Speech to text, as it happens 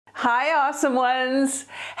Hi, awesome ones!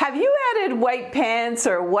 Have you added white pants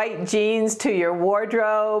or white jeans to your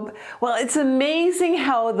wardrobe? Well, it's amazing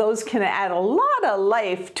how those can add a lot of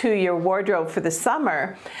life to your wardrobe for the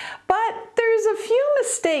summer. But there's a few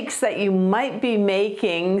mistakes that you might be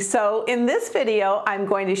making. So in this video, I'm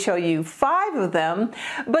going to show you 5 of them.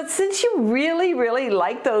 But since you really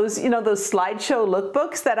like those, those slideshow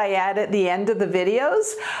lookbooks that I add at the end of the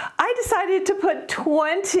videos, I decided to put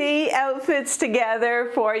 20 outfits together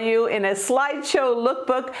for you in a slideshow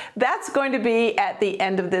lookbook. That's going to be at the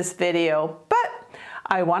end of this video. But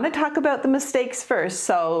I want to talk about the mistakes first.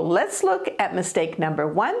 So let's look at mistake number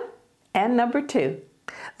 1 and number 2.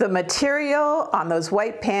 The material on those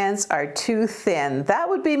white pants are too thin. That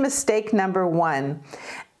would be mistake number 1.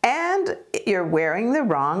 And you're wearing the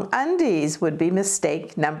wrong undies would be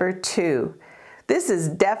mistake number 2. This is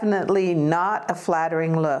definitely not a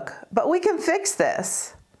flattering look, but we can fix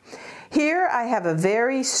this. Here I have a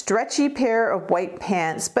very stretchy pair of white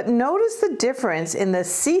pants, but notice the difference in the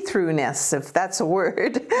see-throughness, if that's a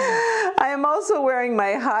word. I am also wearing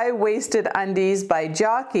my high-waisted undies by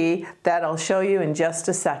Jockey that I'll show you in just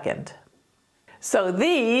a second. So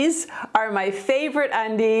these are my favorite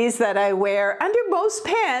undies that I wear under most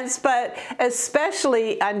pants, but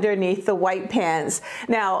especially underneath the white pants.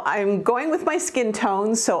 Now, I'm going with my skin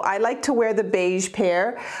tone, so I like to wear the beige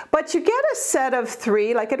pair, but you get a set of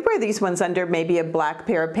 3. Like I'd wear these ones under maybe a black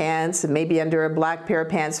pair of pants, and maybe under a black pair of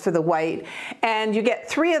pants for the white. And you get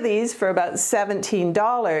 3 of these for about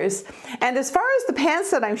 $17. And as far as the pants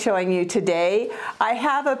that I'm showing you today, I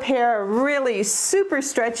have a pair of really super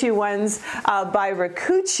stretchy ones by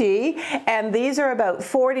Rakuchi, and these are about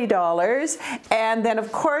 $40. And then of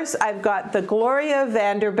course I've got the Gloria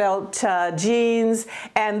Vanderbilt jeans,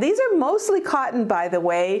 and these are mostly cotton, by the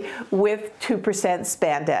way, with 2%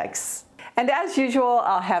 spandex. And as usual,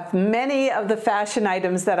 I'll have many of the fashion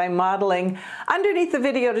items that I'm modeling underneath the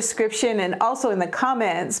video description and also in the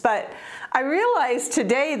comments. But I realized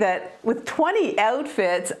today that with 20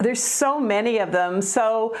 outfits, there's so many of them.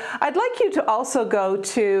 So I'd like you to also go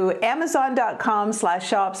to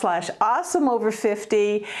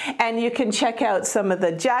amazon.com/shop/awesomeover50, and you can check out some of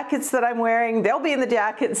the jackets that I'm wearing. They'll be in the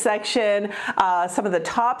jacket section. Some of the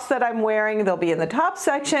tops that I'm wearing, they'll be in the top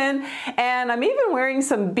section. And I'm even wearing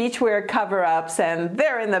some beachwear cover-ups, and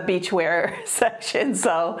they're in the beachwear section.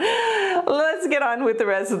 So let's get on with the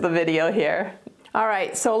rest of the video here. All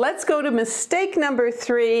right, so let's go to mistake number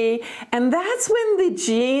 3, and that's when the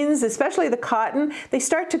jeans, especially the cotton, they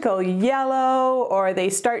start to go yellow or they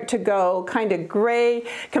start to go kind of gray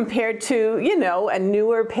compared to, a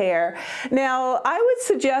newer pair. Now, I would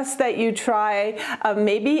suggest that you try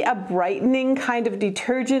maybe a brightening kind of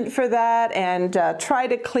detergent for that and try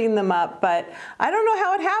to clean them up, but I don't know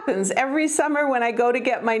how it happens. Every summer when I go to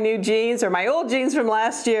get my new jeans or my old jeans from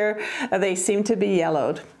last year, they seem to be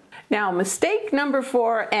yellowed. Now, mistake number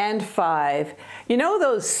 4 and 5. You know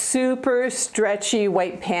those super stretchy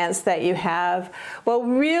white pants that you have? Well,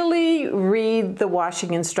 really read the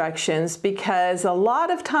washing instructions, because a lot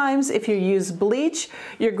of times if you use bleach,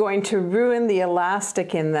 you're going to ruin the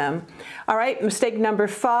elastic in them. All right, mistake number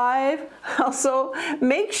 5. Also,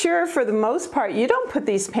 make sure for the most part you don't put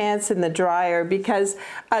these pants in the dryer, because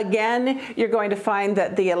again, you're going to find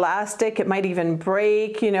that the elastic, it might even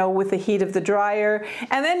break, with the heat of the dryer.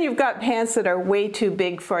 And then you've got pants that are way too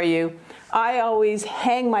big for you. I always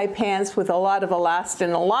hang my pants with a lot of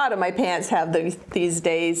elastin. A lot of my pants have these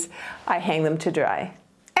days. I hang them to dry.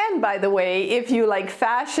 And by the way, if you like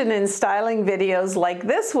fashion and styling videos like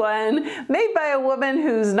this one, made by a woman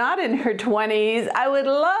who's not in her 20s, I would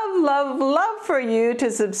love for you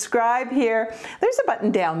to subscribe here. There's a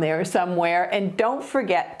button down there somewhere, and don't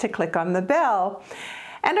forget to click on the bell.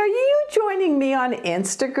 And are you joining me on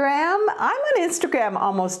Instagram? I'm on Instagram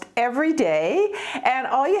almost every day, and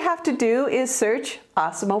all you have to do is search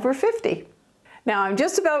Awesome Over 50. Now, I'm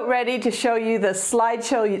just about ready to show you the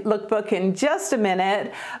slideshow lookbook in just a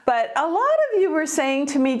minute, but a lot of you were saying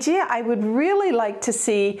to me, gee, I would really like to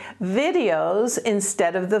see videos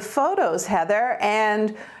instead of the photos, Heather,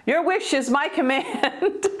 and your wish is my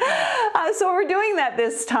command. So we're doing that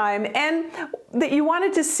this time, and that you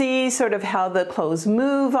wanted to see sort of how the clothes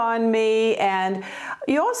move on me, and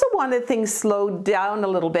you also wanted things slowed down a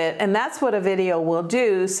little bit, and that's what a video will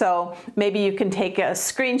do. So maybe you can take a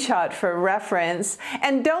screenshot for reference,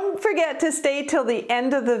 and don't forget to stay till the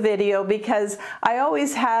end of the video, because I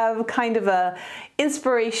always have kind of a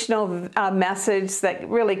inspirational message that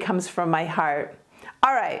really comes from my heart.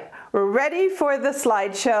 All right, we're ready for the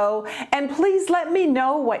slideshow, and please let me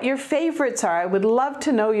know what your favorites are. I would love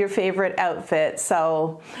to know your favorite outfit.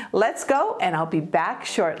 So let's go, and I'll be back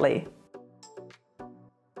shortly.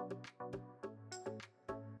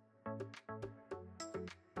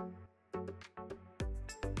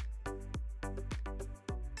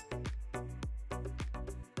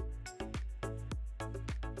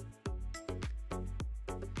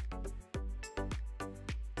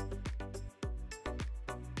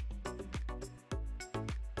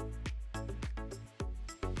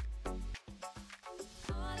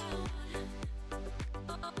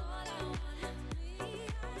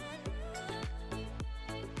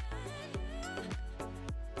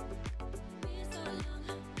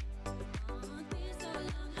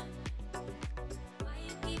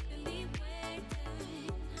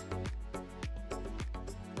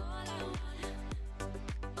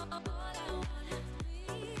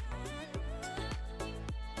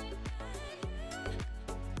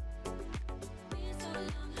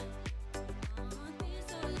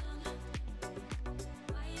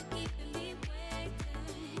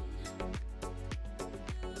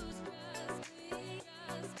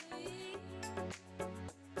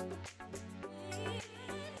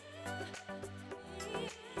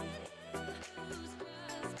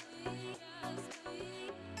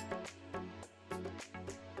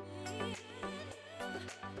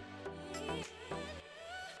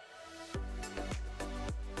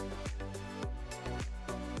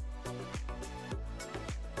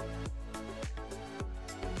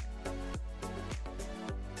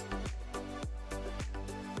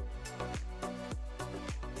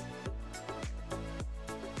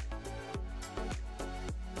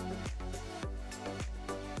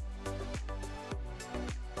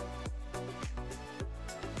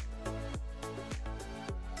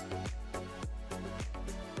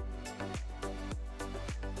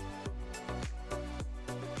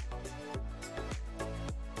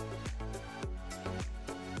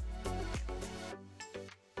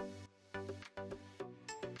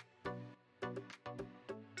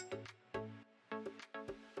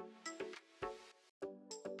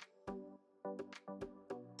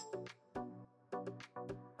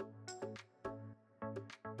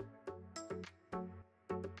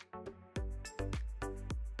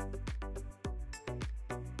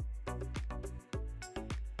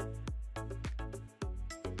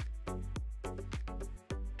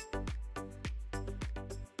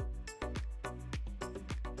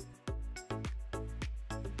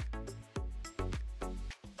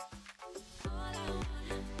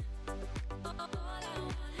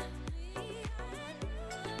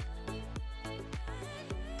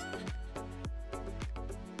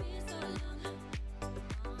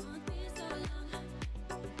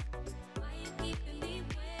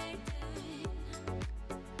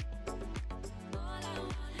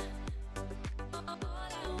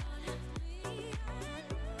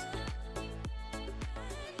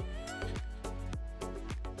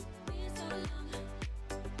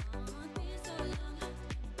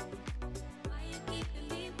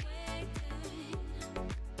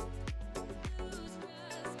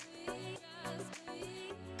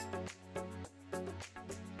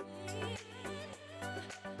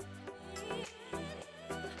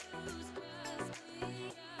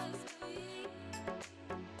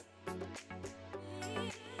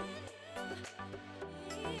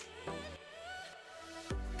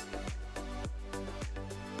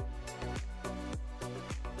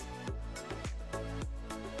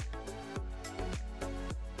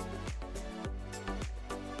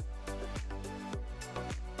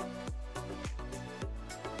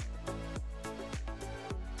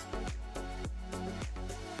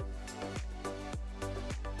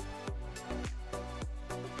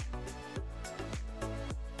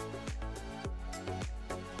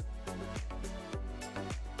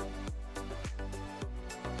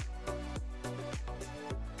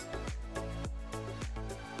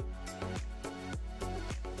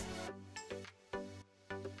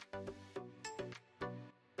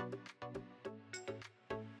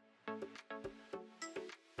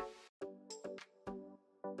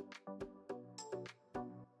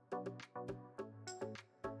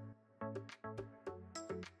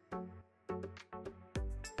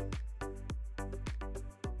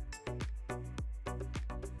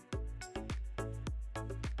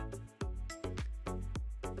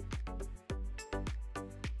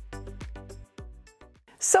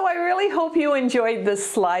 So I really hope you enjoyed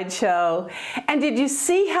this slideshow. And did you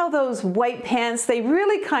see how those white pants, they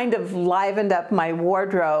really kind of livened up my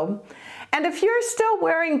wardrobe? And if you're still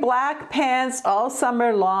wearing black pants all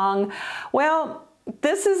summer long, well,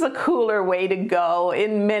 this is a cooler way to go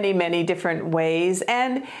in many, many different ways.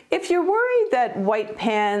 And if you're worried that white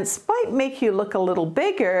pants might make you look a little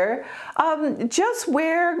bigger, just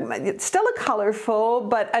wear, it's still a colorful,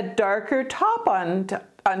 but a darker top on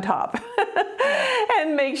top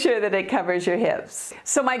and make sure that it covers your hips.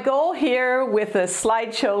 So my goal here with the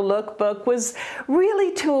slideshow lookbook was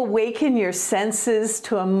really to awaken your senses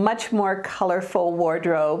to a much more colorful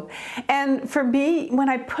wardrobe. And for me, when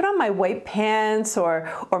I put on my white pants or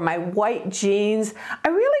my white jeans, I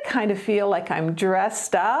really kind of feel like I'm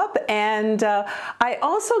dressed up, and I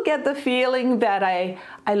also get the feeling that I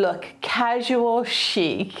look casual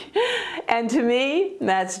chic. And to me,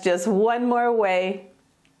 that's just one more way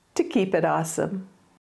to keep it awesome.